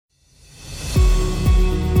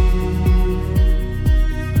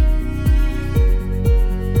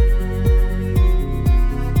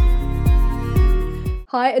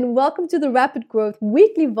and welcome to the Rapid Growth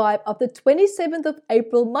Weekly Vibe of the 27th of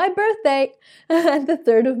April, my birthday, and the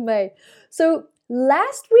 3rd of May. So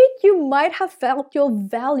last week, you might have felt your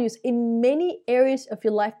values in many areas of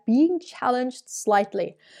your life being challenged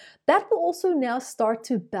slightly. That will also now start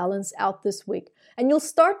to balance out this week, and you'll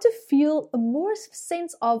start to feel a more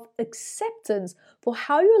sense of acceptance for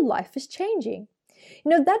how your life is changing.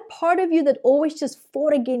 You know, that part of you that always just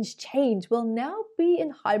fought against change will now be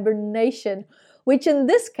in hibernation, which in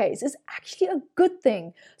this case is actually a good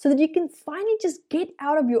thing, so that you can finally just get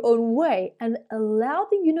out of your own way and allow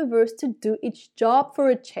the universe to do its job for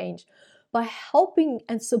a change by helping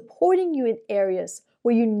and supporting you in areas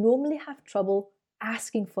where you normally have trouble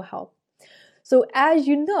asking for help. So as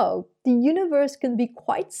you know, the universe can be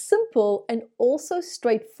quite simple and also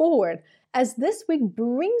straightforward, as this week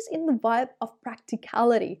brings in the vibe of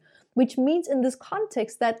practicality, which means in this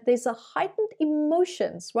context that there's a heightened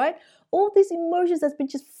emotions, right? All these emotions that's been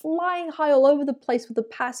just flying high all over the place for the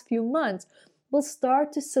past few months will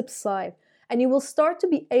start to subside, and you will start to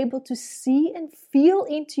be able to see and feel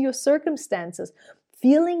into your circumstances,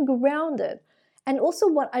 feeling grounded. And also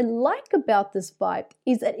what I like about this vibe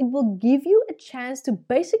is that it will give you a chance to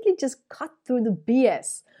basically just cut through the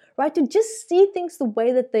BS, right? To just see things the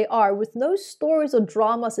way that they are with no stories or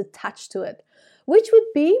dramas attached to it, which would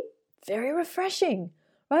be very refreshing,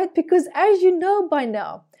 right? Because as you know by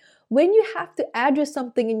now, when you have to address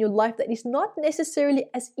something in your life that is not necessarily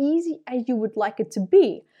as easy as you would like it to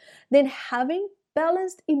be, then having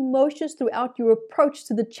balanced emotions throughout your approach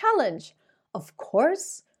to the challenge, of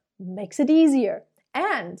course, makes it easier,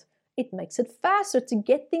 and it makes it faster to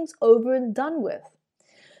get things over and done with.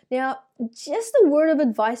 Now, just a word of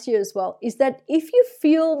advice here as well is that if you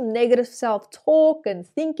feel negative self-talk and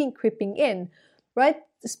thinking creeping in, right,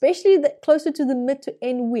 especially closer to the mid to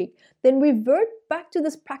end week, then revert back to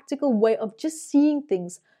this practical way of just seeing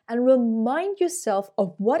things and remind yourself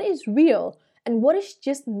of what is real and what is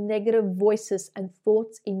just negative voices and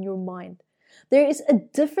thoughts in your mind. There is a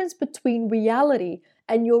difference between reality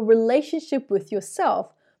and your relationship with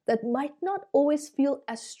yourself that might not always feel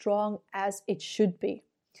as strong as it should be.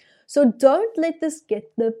 So don't let this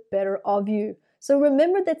get the better of you. So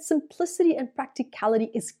remember that simplicity and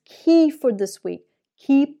practicality is key for this week.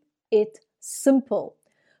 Keep it simple.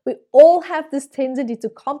 We all have this tendency to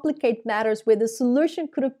complicate matters where the solution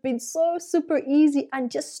could have been so super easy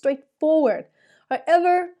and just straightforward.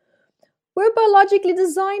 However, we're biologically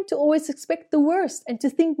designed to always expect the worst and to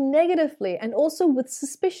think negatively and also with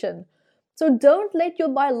suspicion. So don't let your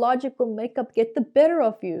biological makeup get the better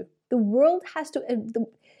of you. The world has to,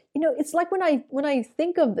 it's like when I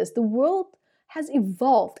think of this, the world has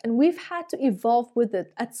evolved and we've had to evolve with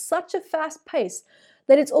it at such a fast pace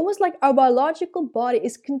that it's almost like our biological body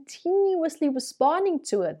is continuously responding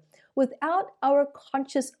to it without our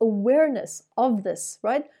conscious awareness of this,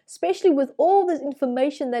 right? Especially with all this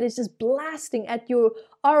information that is just blasting at your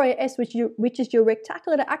RAS, which is your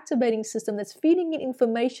reticular activating system that's feeding in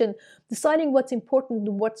information, deciding what's important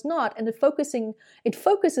and what's not, and it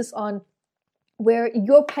focuses on where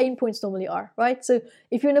your pain points normally are, right? So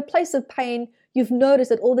if you're in a place of pain, you've noticed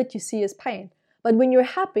that all that you see is pain. But when you're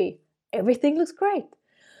happy, everything looks great.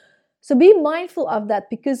 So be mindful of that,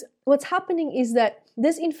 because what's happening is that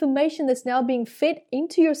this information that's now being fed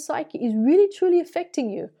into your psyche is really truly affecting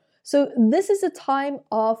you. So this is a time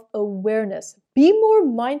of awareness. Be more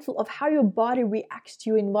mindful of how your body reacts to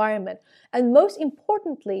your environment. And most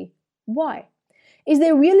importantly, why? Is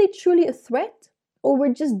there really truly a threat? Or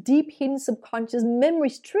were just deep hidden subconscious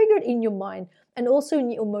memories triggered in your mind and also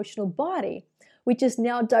in your emotional body, which is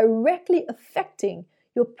now directly affecting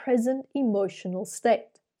your present emotional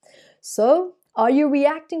state? So, are you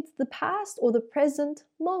reacting to the past or the present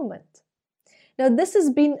moment? Now,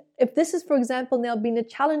 if this is, for example, now been a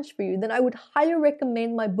challenge for you, then I would highly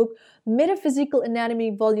recommend my book, Metaphysical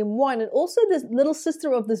Anatomy, Volume 1, and also this little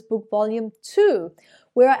sister of this book, Volume 2,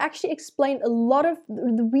 where I actually explain a lot of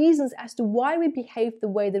the reasons as to why we behave the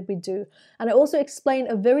way that we do. And I also explain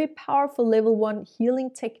a very powerful level 1 healing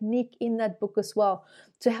technique in that book as well,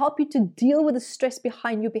 to help you to deal with the stress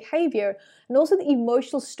behind your behavior and also the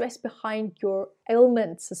emotional stress behind your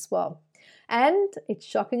ailments as well. And it's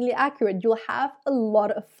shockingly accurate. You'll have a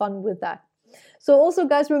lot of fun with that. So also,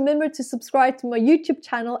 guys, remember to subscribe to my YouTube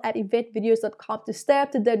channel at YvetteVideos.com to stay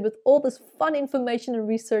up to date with all this fun information and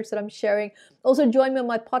research that I'm sharing. Also, join me on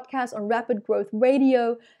my podcast on Rapid Growth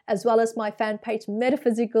Radio, as well as my fan page,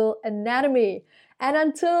 Metaphysical Anatomy. And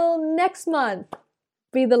until next month,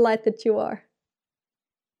 be the light that you are.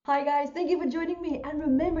 Hi guys, thank you for joining me, and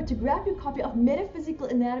remember to grab your copy of Metaphysical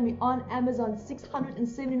Anatomy on Amazon,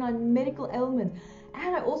 679 medical ailments.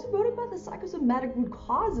 And I also wrote about the psychosomatic root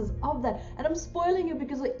causes of that, and I'm spoiling you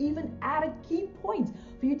because I even added key points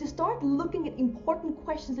for you to start looking at important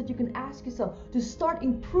questions that you can ask yourself to start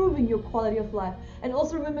improving your quality of life. And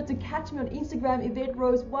also remember to catch me on Instagram, Yvette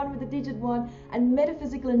Rose 1 with the digit 1, and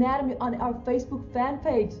Metaphysical Anatomy on our Facebook fan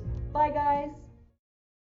page. Bye guys!